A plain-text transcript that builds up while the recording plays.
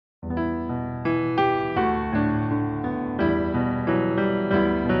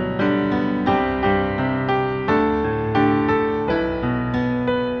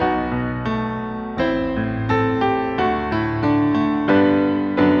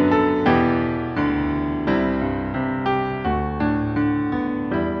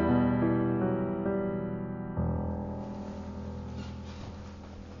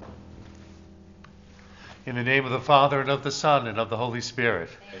the Father, and of the Son, and of the Holy Spirit.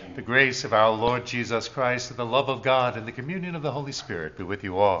 Amen. The grace of our Lord Jesus Christ, and the love of God, and the communion of the Holy Spirit be with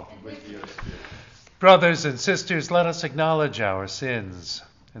you all. And with your spirit. Brothers and sisters, let us acknowledge our sins,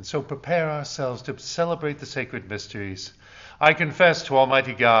 and so prepare ourselves to celebrate the sacred mysteries. I confess to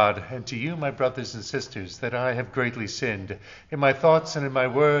Almighty God, and to you, my brothers and sisters, that I have greatly sinned in my thoughts and in my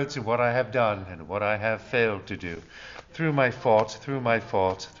words, in what I have done and what I have failed to do. Through my fault, through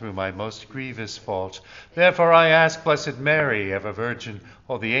my most grievous fault. Therefore I ask Blessed Mary, ever Virgin,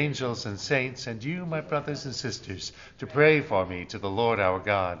 all the angels and saints, and you, my brothers and sisters, to pray for me to the Lord our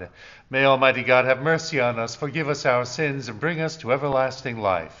God. May Almighty God have mercy on us, forgive us our sins, and bring us to everlasting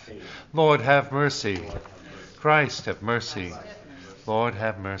life. Lord, have mercy. Christ, have mercy. Lord,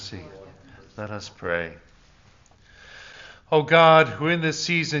 have mercy. Let us pray. O God, who in this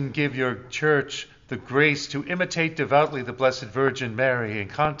season give your church the grace to imitate devoutly the Blessed Virgin Mary in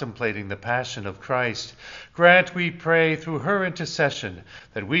contemplating the passion of Christ, grant, we pray, through her intercession,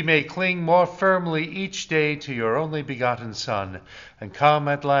 that we may cling more firmly each day to your only begotten Son, and come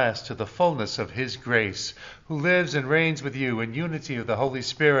at last to the fullness of his grace, who lives and reigns with you in unity of the Holy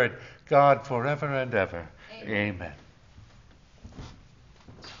Spirit, God, forever and ever. Amen.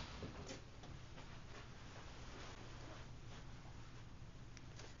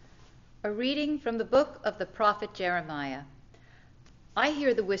 A reading from the book of the prophet Jeremiah. I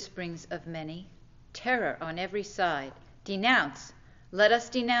hear the whisperings of many, terror on every side. Denounce, let us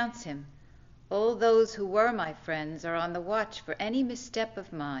denounce him. All those who were my friends are on the watch for any misstep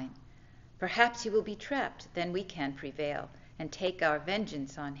of mine. Perhaps he will be trapped, then we can prevail and take our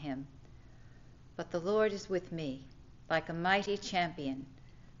vengeance on him. But the Lord is with me, like a mighty champion.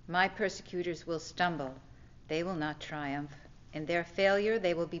 My persecutors will stumble, they will not triumph. In their failure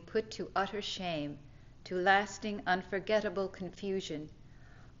they will be put to utter shame, to lasting, unforgettable confusion.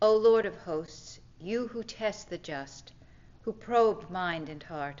 O Lord of hosts, you who test the just, who probed mind and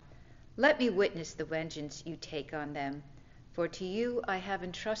heart, let me witness the vengeance you take on them, for to you I have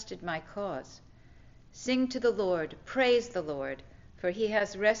entrusted my cause. Sing to the Lord, praise the Lord, for he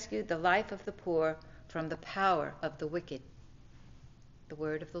has rescued the life of the poor from the power of the wicked. The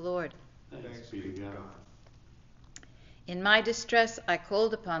word of the Lord. Thanks be to God. In my distress I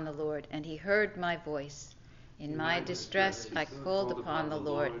called upon the Lord, and he heard my voice. In my distress I called upon the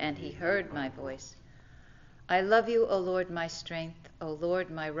Lord, and he heard my voice. I love you, O Lord, my strength, O Lord,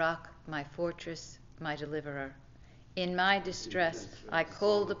 my rock, my fortress, my deliverer. In my distress I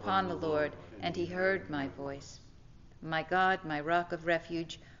called upon the Lord, and he heard my voice. My God, my rock of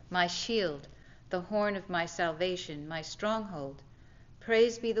refuge, my shield, the horn of my salvation, my stronghold.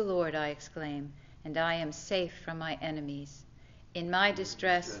 Praise be the Lord, I exclaim, and I am safe from my enemies. In my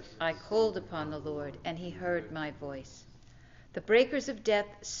distress I called upon the Lord, and he heard my voice. The breakers of death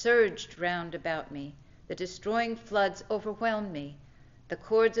surged round about me. The destroying floods overwhelmed me. The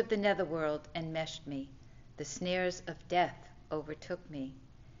cords of the netherworld enmeshed me. The snares of death overtook me.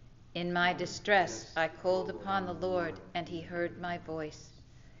 In my distress I called upon the Lord, and he heard my voice.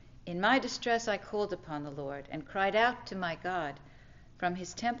 In my distress I called upon the Lord, and cried out to my God. From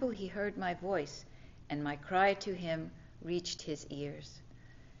his temple he heard my voice, and my cry to him reached his ears.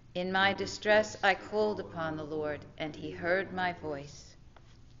 In my distress I called upon the Lord, and he heard my voice.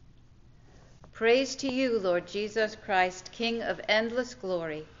 Praise to you, Lord Jesus Christ, King of endless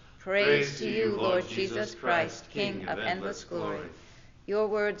glory. Praise to you, Lord Jesus Christ, King of endless glory. Your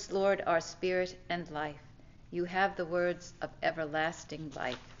words, Lord, are spirit and life. You have the words of everlasting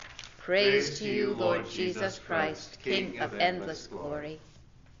life. Praise to you, Lord Jesus Christ, King of endless glory.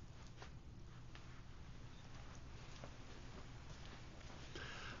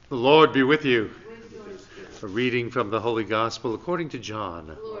 The Lord be with you. A reading from the Holy Gospel according to John.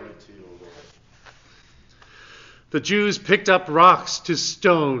 Glory to you, Lord. The Jews picked up rocks to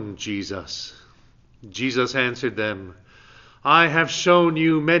stone Jesus. Jesus answered them, I have shown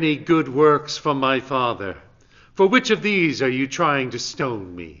you many good works from my Father. For which of these are you trying to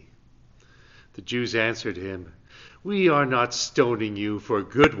stone me? The Jews answered him, We are not stoning you for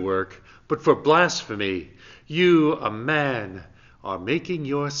good work, but for blasphemy. You, a man, are making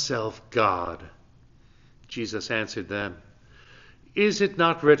yourself God. Jesus answered them, Is it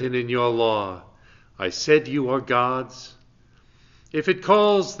not written in your law, I said you are gods? If it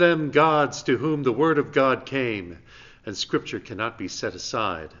calls them gods to whom the word of God came, and Scripture cannot be set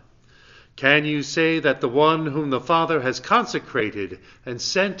aside, can you say that the one whom the Father has consecrated and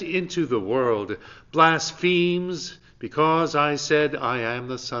sent into the world blasphemes because I said I am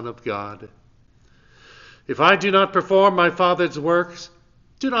the Son of God? If I do not perform my Father's works,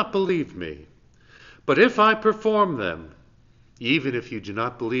 do not believe me. But if I perform them, even if you do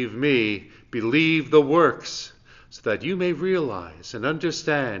not believe me, believe the works, so that you may realize and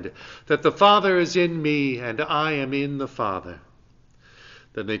understand that the Father is in me and I am in the Father."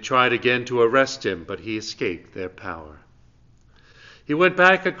 Then they tried again to arrest him, but he escaped their power. He went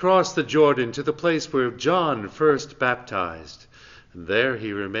back across the Jordan to the place where John first baptized, and there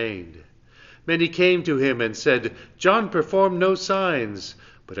he remained. Many came to him and said, "John performed no signs,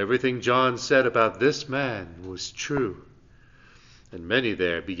 but everything John said about this man was true." And many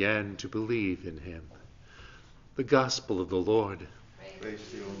there began to believe in him. The Gospel of the Lord. Praise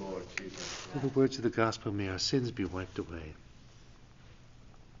to you, Lord Jesus. Through the words of the Gospel, may our sins be wiped away.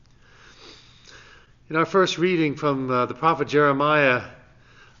 In our first reading from the prophet Jeremiah,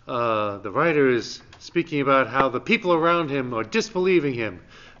 the writer is speaking about how the people around him are disbelieving him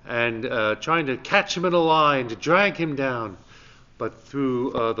and trying to catch him in a lie and to drag him down. But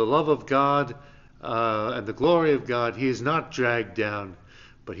through the love of God and the glory of God, he is not dragged down,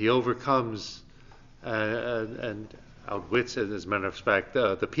 but he overcomes and outwits, as a matter of fact,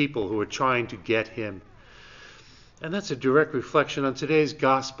 the people who are trying to get him. And that's a direct reflection on today's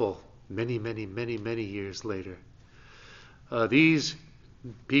gospel, many, many, many, many years later. These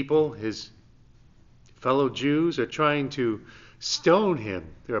people, his fellow Jews, are trying to stone him.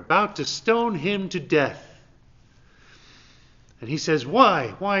 They're about to stone him to death. And he says,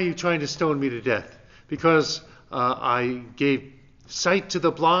 "Why? Why are you trying to stone me to death? Because I gave sight to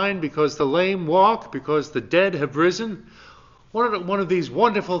the blind, because the lame walk, because the dead have risen? One of these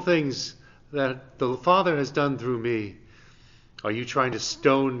wonderful things that the Father has done through me are you trying to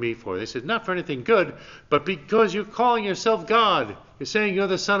stone me for?" They said, "Not for anything good, but because you're calling yourself God. You're saying you're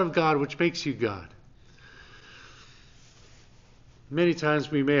the Son of God, which makes you God." Many times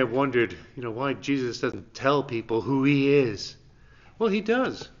we may have wondered, why Jesus doesn't tell people who he is. Well, he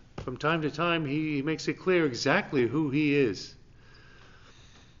does. From time to time, he makes it clear exactly who he is.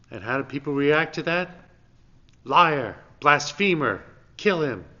 And how do people react to that? Liar, blasphemer, kill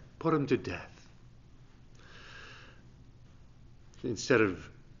him, put him to death. Instead of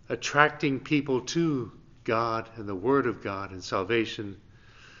attracting people to God and the Word of God and salvation,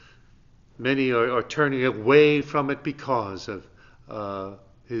 many are turning away from it because of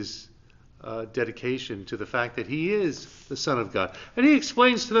his dedication to the fact that he is the Son of God. And he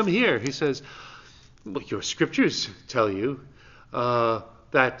explains to them here, he says, "Well, your scriptures tell you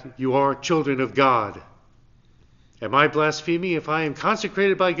that you are children of God. Am I blaspheming if I am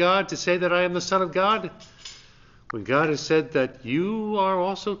consecrated by God to say that I am the Son of God? When God has said that you are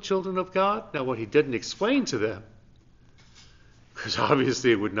also children of God?" Now, what he didn't explain to them, because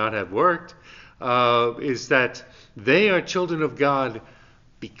obviously it would not have worked, is that they are children of God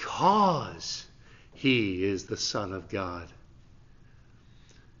because he is the Son of God.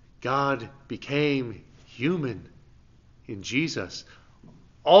 God became human in Jesus,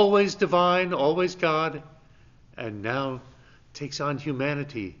 always divine, always God, and now takes on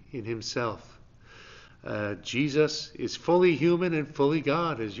humanity in himself. Jesus is fully human and fully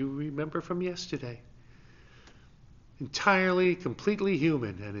God, as you remember from yesterday. Entirely, completely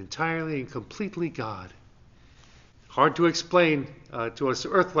human and entirely and completely God. Hard to explain to us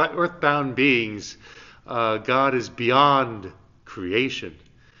earthbound beings. God is beyond creation,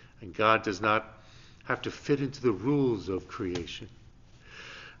 and God does not have to fit into the rules of creation.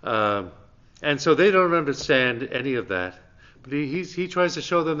 And so they don't understand any of that. But he tries to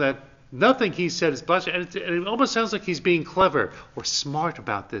show them that nothing he said is blasphemy. And it almost sounds like he's being clever or smart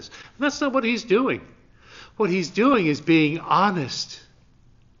about this. And that's not what he's doing. What he's doing is being honest.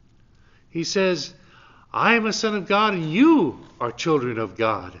 He says, "I am a son of God and you are children of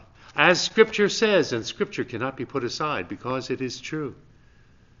God." As Scripture says, and Scripture cannot be put aside because it is true.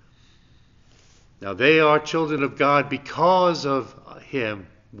 Now they are children of God because of him.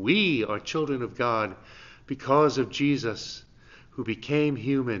 We are children of God because of Jesus, who became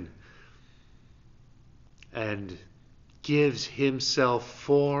human and gives himself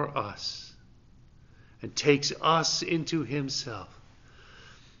for us and takes us into himself.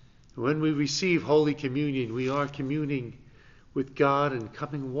 When we receive Holy Communion, we are communing with God and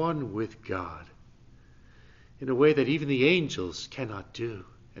coming one with God in a way that even the angels cannot do.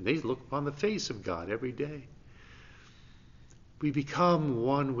 And they look upon the face of God every day. We become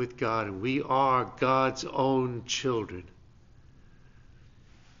one with God, and we are God's own children.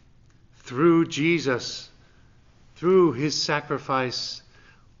 Through Jesus, through his sacrifice,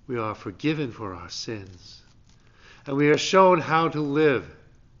 we are forgiven for our sins. And we are shown how to live.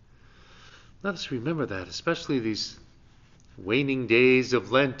 Let us remember that, especially these waning days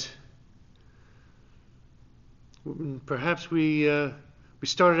of Lent. Perhaps we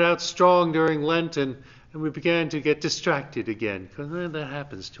started out strong during Lent and we began to get distracted again, because that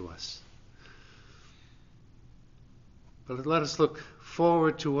happens to us. but let us look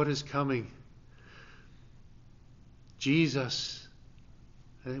forward to what is coming. Jesus,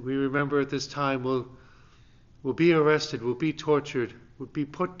 we remember at this time, will be arrested, will be tortured, will be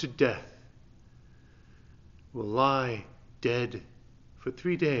put to death, will lie dead for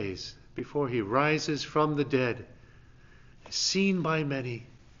 3 days before he rises from the dead, seen by many,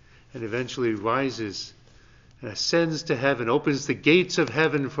 and eventually rises and ascends to heaven, opens the gates of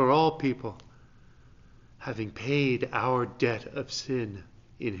heaven for all people, having paid our debt of sin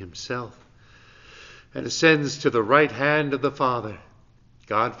in himself, and ascends to the right hand of the Father,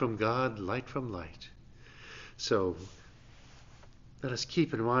 God from God, light from light. So let us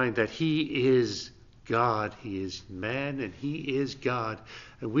keep in mind that he is God, he is man, and he is God,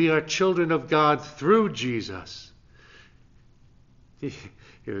 and we are children of God through Jesus. It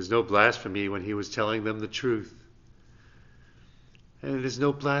was no blasphemy when he was telling them the truth. And it is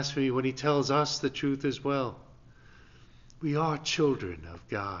no blasphemy when he tells us the truth as well. We are children of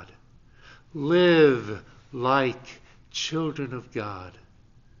God. Live like children of God.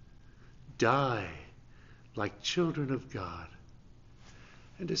 Die like children of God.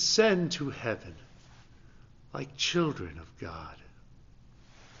 And ascend to heaven like children of God.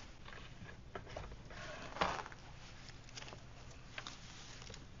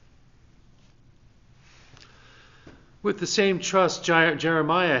 With the same trust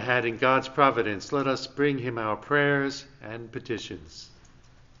Jeremiah had in God's providence, let us bring him our prayers and petitions.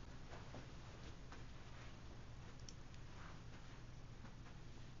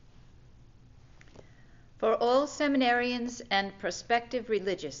 For all seminarians and prospective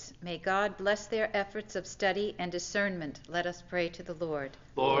religious, may God bless their efforts of study and discernment. Let us pray to the Lord.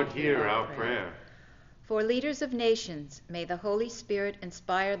 Lord, hear our prayer. For leaders of nations, may the Holy Spirit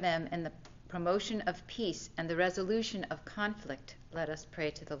inspire them in the promotion of peace and the resolution of conflict. Let us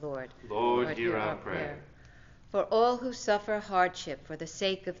pray to the Lord. Lord, hear our prayer. For all who suffer hardship for the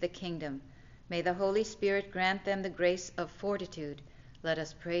sake of the kingdom, may the Holy Spirit grant them the grace of fortitude. Let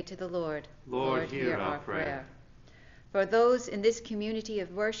us pray to the Lord. Lord, hear our prayer. For those in this community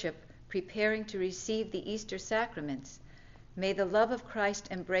of worship preparing to receive the Easter sacraments, may the love of Christ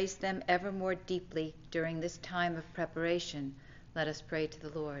embrace them ever more deeply during this time of preparation. Let us pray to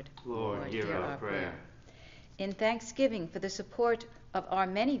the Lord. Lord, hear our prayer. In thanksgiving for the support of our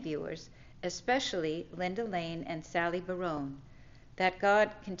many viewers, especially Linda Lane and Sally Barone, that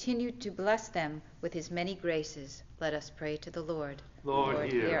God continue to bless them with his many graces, let us pray to the Lord. Lord,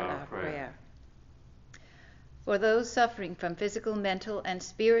 hear our prayer. For those suffering from physical, mental, and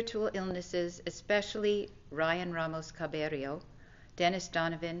spiritual illnesses, especially Ryan Ramos Caberio, Dennis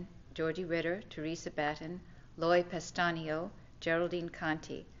Donovan, Georgie Ritter, Teresa Batten, Loy Pastanio, Geraldine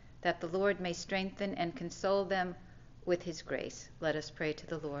Conti, that the Lord may strengthen and console them with his grace. Let us pray to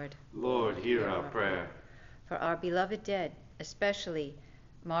the Lord. Lord, hear our prayer. For our beloved dead, especially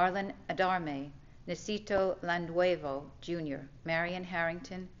Marlon Adarme, Necito Landuevo, Jr., Marion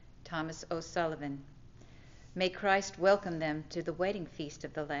Harrington, Thomas O'Sullivan. May Christ welcome them to the wedding feast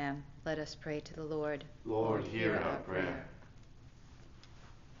of the Lamb. Let us pray to the Lord. Lord, hear our prayer.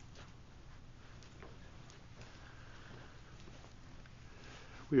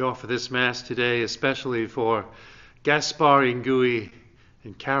 We offer this Mass today especially for Gaspar Ingui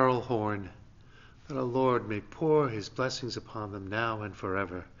and Carol Horn, that our Lord may pour his blessings upon them now and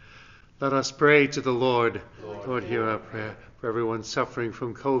forever. Let us pray to the Lord. Lord, hear our prayer. For everyone suffering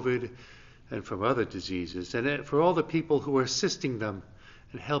from COVID and from other diseases, and for all the people who are assisting them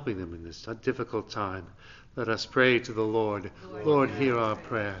and helping them in this difficult time, let us pray to the Lord. Lord, hear our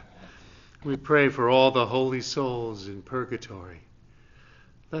prayer. We pray for all the holy souls in purgatory.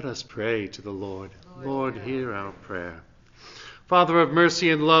 Let us pray to the Lord. Lord, hear our prayer. Father of mercy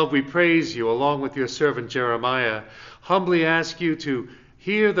and love, we praise you along with your servant Jeremiah. Humbly ask you to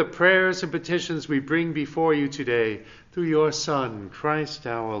hear the prayers and petitions we bring before you today through your Son, Christ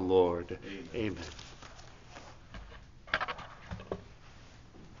our Lord. Amen.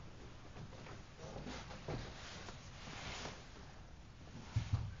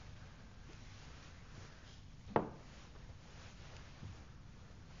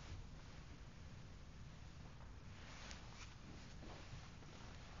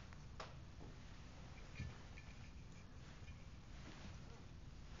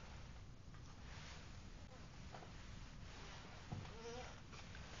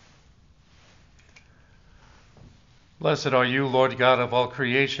 Blessed are you, Lord God of all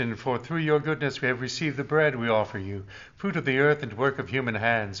creation, for through your goodness we have received the bread we offer you, fruit of the earth and work of human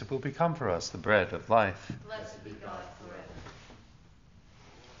hands. It will become for us the bread of life. Blessed be God forever.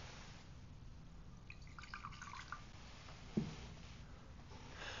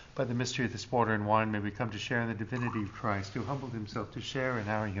 By the mystery of this water and wine may we come to share in the divinity of Christ, who humbled himself to share in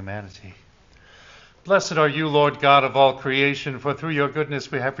our humanity. Blessed are you, Lord God of all creation, for through your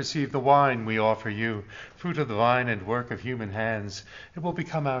goodness we have received the wine we offer you, fruit of the vine and work of human hands. It will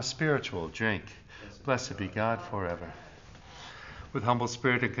become our spiritual drink. Blessed be God forever. With humble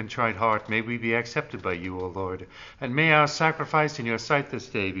spirit and contrite heart may we be accepted by you, O Lord, and may our sacrifice in your sight this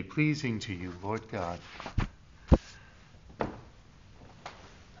day be pleasing to you, Lord God.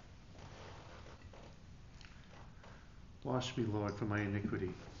 Wash me, Lord, from my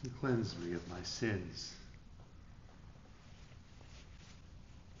iniquity, and cleanse me of my sins.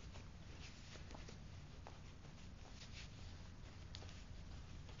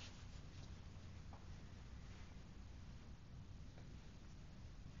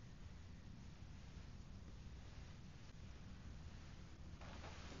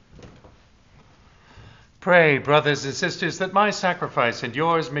 Pray, brothers and sisters, that my sacrifice and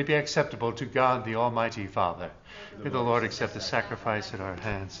yours may be acceptable to God the Almighty Father. May the Lord accept the sacrifice at our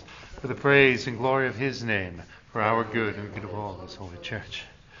hands, for the praise and glory of his name, for our good and the good of all his holy church.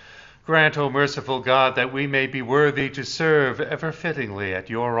 Grant, O merciful God, that we may be worthy to serve ever fittingly at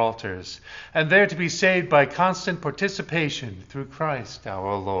your altars, and there to be saved by constant participation through Christ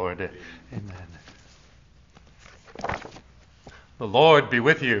our Lord. Amen. The Lord be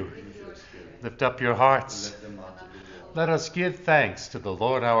with you. Lift up your hearts. Let us give thanks to the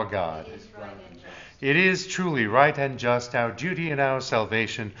Lord our God. It is truly right and just, our duty and our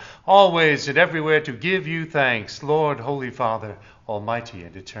salvation, always and everywhere to give you thanks, Lord, Holy Father, Almighty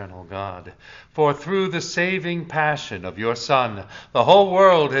and eternal God. For through the saving passion of your Son, the whole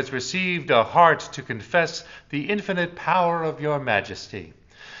world has received a heart to confess the infinite power of your majesty.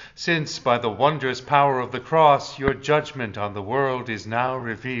 Since by the wondrous power of the cross your judgment on the world is now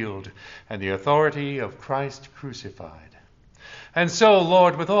revealed, and the authority of Christ crucified. And so,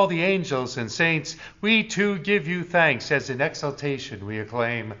 Lord, with all the angels and saints, we too give you thanks as in exultation we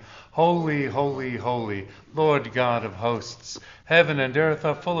acclaim, Holy, holy, holy, Lord God of hosts. Heaven and earth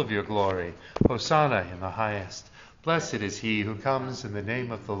are full of your glory. Hosanna in the highest. Blessed is he who comes in the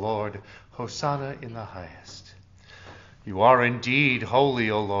name of the Lord. Hosanna in the highest. You are indeed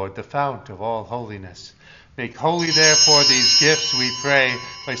holy, O Lord, the fount of all holiness. Make holy, therefore, these gifts, we pray,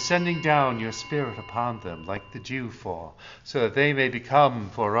 by sending down your Spirit upon them like the dewfall, so that they may become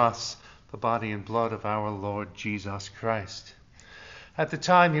for us the body and blood of our Lord Jesus Christ. At the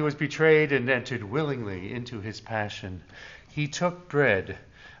time he was betrayed and entered willingly into his passion, he took bread,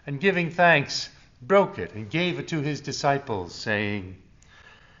 and giving thanks, broke it and gave it to his disciples, saying,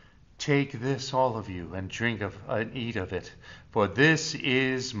 Take this, all of you, and drink of and eat of it, for this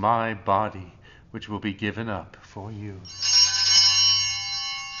is my body, which will be given up for you.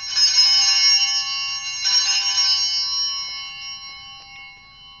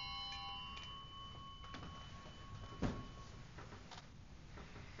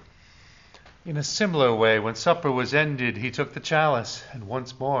 In a similar way, when supper was ended, he took the chalice, and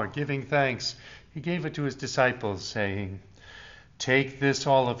once more, giving thanks, he gave it to his disciples, saying, Take this,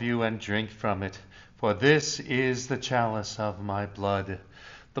 all of you, and drink from it, for this is the chalice of my blood,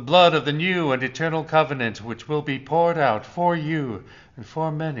 the blood of the new and eternal covenant, which will be poured out for you and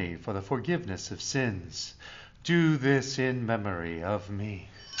for many for the forgiveness of sins. Do this in memory of me.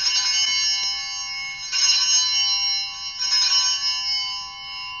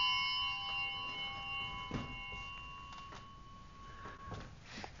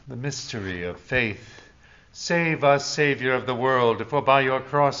 The mystery of faith. Save us, Savior of the world, for by your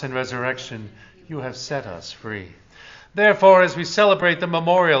cross and resurrection you have set us free. Therefore, as we celebrate the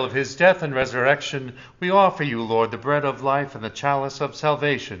memorial of his death and resurrection, we offer you, Lord, the bread of life and the chalice of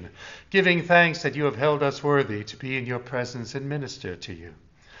salvation, giving thanks that you have held us worthy to be in your presence and minister to you.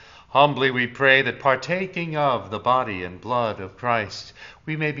 Humbly we pray that partaking of the body and blood of Christ,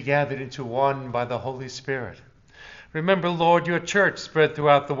 we may be gathered into one by the Holy Spirit. Remember, Lord, your church spread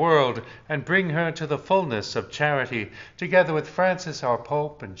throughout the world, and bring her to the fullness of charity, together with Francis our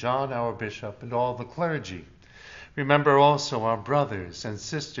Pope and John our Bishop and all the clergy. Remember also our brothers and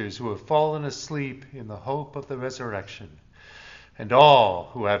sisters who have fallen asleep in the hope of the resurrection, and all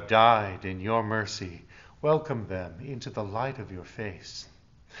who have died in your mercy. Welcome them into the light of your face.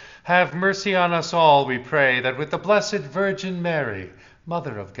 Have mercy on us all, we pray, that with the Blessed Virgin Mary,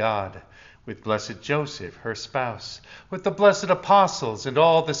 Mother of God, with blessed Joseph, her spouse, with the blessed apostles and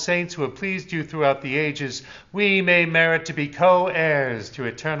all the saints who have pleased you throughout the ages, we may merit to be co-heirs to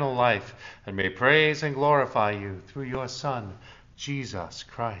eternal life, and may praise and glorify you through your Son, Jesus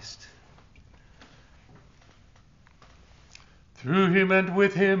Christ. Through him and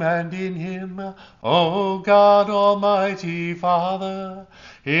with him and in him, O God, Almighty Father,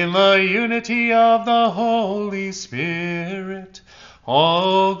 in the unity of the Holy Spirit,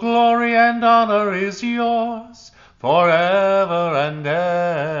 all glory and honor is yours forever and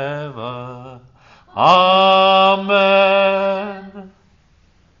ever. Amen.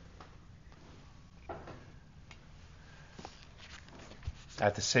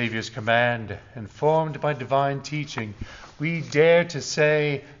 At the Saviour's command, informed by divine teaching, we dare to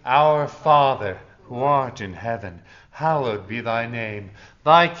say, Our Father, who art in heaven, hallowed be thy name.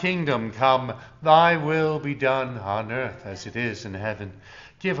 Thy kingdom come, thy will be done on earth as it is in heaven.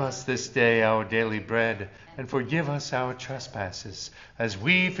 Give us this day our daily bread, and forgive us our trespasses, as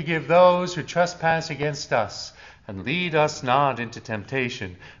we forgive those who trespass against us. And lead us not into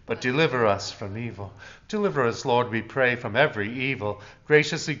temptation, but deliver us from evil. Deliver us, Lord, we pray, from every evil.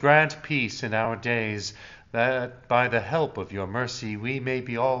 Graciously grant peace in our days, that by the help of your mercy we may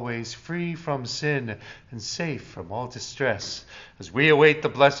be always free from sin and safe from all distress, as we await the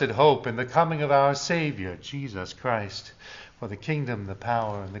blessed hope and the coming of our Savior, Jesus Christ. For the kingdom, the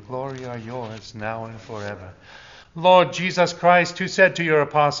power, and the glory are yours, now and forever. Lord Jesus Christ, who said to your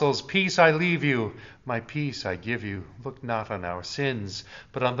apostles, Peace I leave you, my peace I give you. Look not on our sins,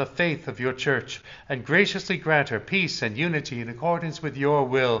 but on the faith of your church, and graciously grant her peace and unity in accordance with your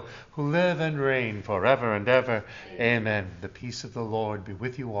will, who live and reign forever and ever. Amen. The peace of the Lord be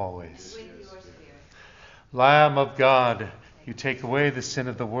with you always. And with your spirit. Lamb of God, you take away the sin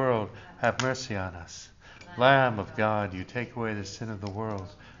of the world, have mercy on us. Lamb of God, you take away the sin of the world,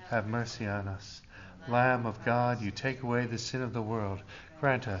 have mercy on us. Lamb of God, you take away the sin of the world,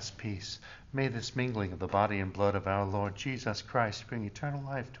 grant us peace. May this mingling of the body and blood of our Lord Jesus Christ bring eternal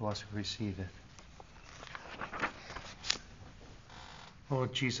life to us who receive it.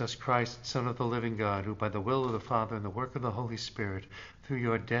 Lord Jesus Christ, Son of the living God, who by the will of the Father and the work of the Holy Spirit, through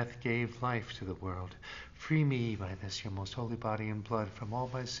your death gave life to the world, free me by this your most holy body and blood from all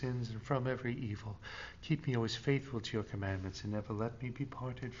my sins and from every evil. Keep me always faithful to your commandments, and never let me be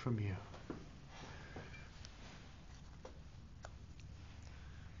parted from you.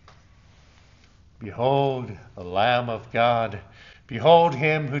 Behold the Lamb of God. Behold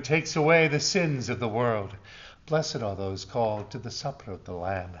him who takes away the sins of the world. Blessed are those called to the supper of the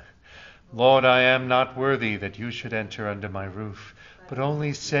Lamb. Lord, I am not worthy that you should enter under my roof, but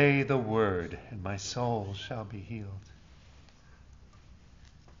only say the word, and my soul shall be healed.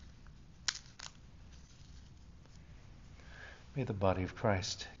 May the body of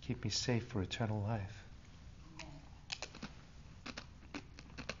Christ keep me safe for eternal life.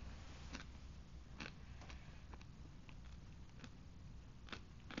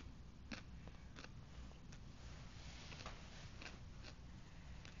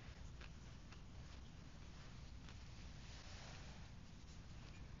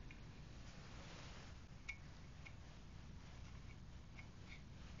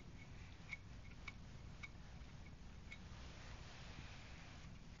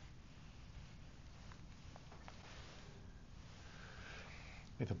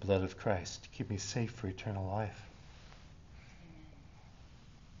 May the blood of Christ keep me safe for eternal life.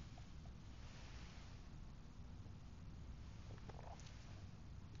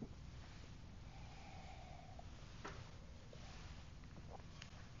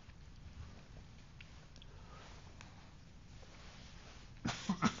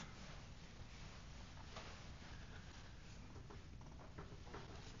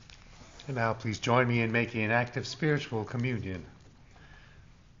 And now please join me in making an act of spiritual communion.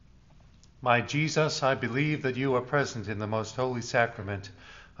 My Jesus, I believe that you are present in the most holy sacrament.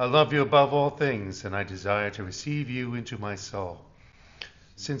 I love you above all things, and I desire to receive you into my soul.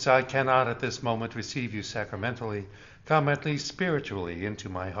 Since I cannot at this moment receive you sacramentally, come at least spiritually into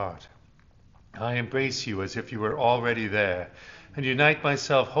my heart. I embrace you as if you were already there, and unite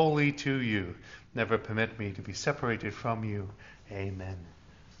myself wholly to you. Never permit me to be separated from you. Amen.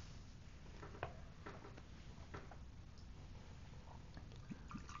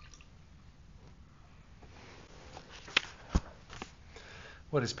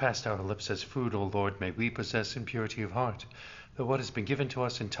 What has passed our lips as food, O Lord, may we possess in purity of heart, that what has been given to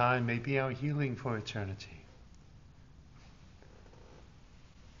us in time may be our healing for eternity.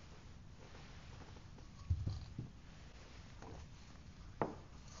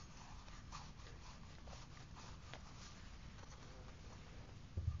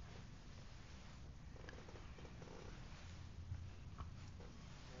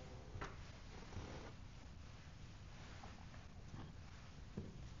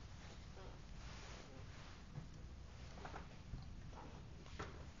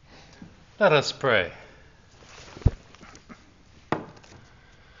 Let us pray.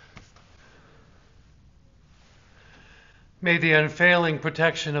 May the unfailing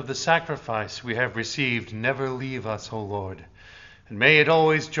protection of the sacrifice we have received never leave us, O Lord, and may it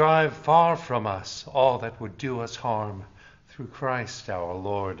always drive far from us all that would do us harm, through Christ our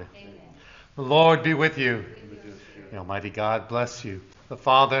Lord. Amen. The Lord be with you. The Almighty God bless you, the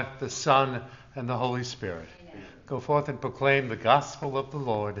Father, the Son, and the Holy Spirit. Amen. Go forth and proclaim the gospel of the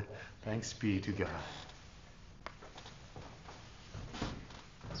Lord. Thanks be to God.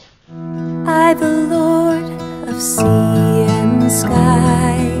 I, the Lord of sea and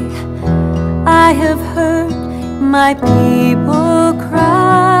sky, I have heard my people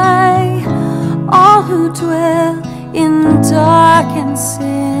cry, all who dwell in dark and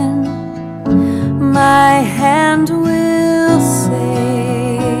sin, my hand will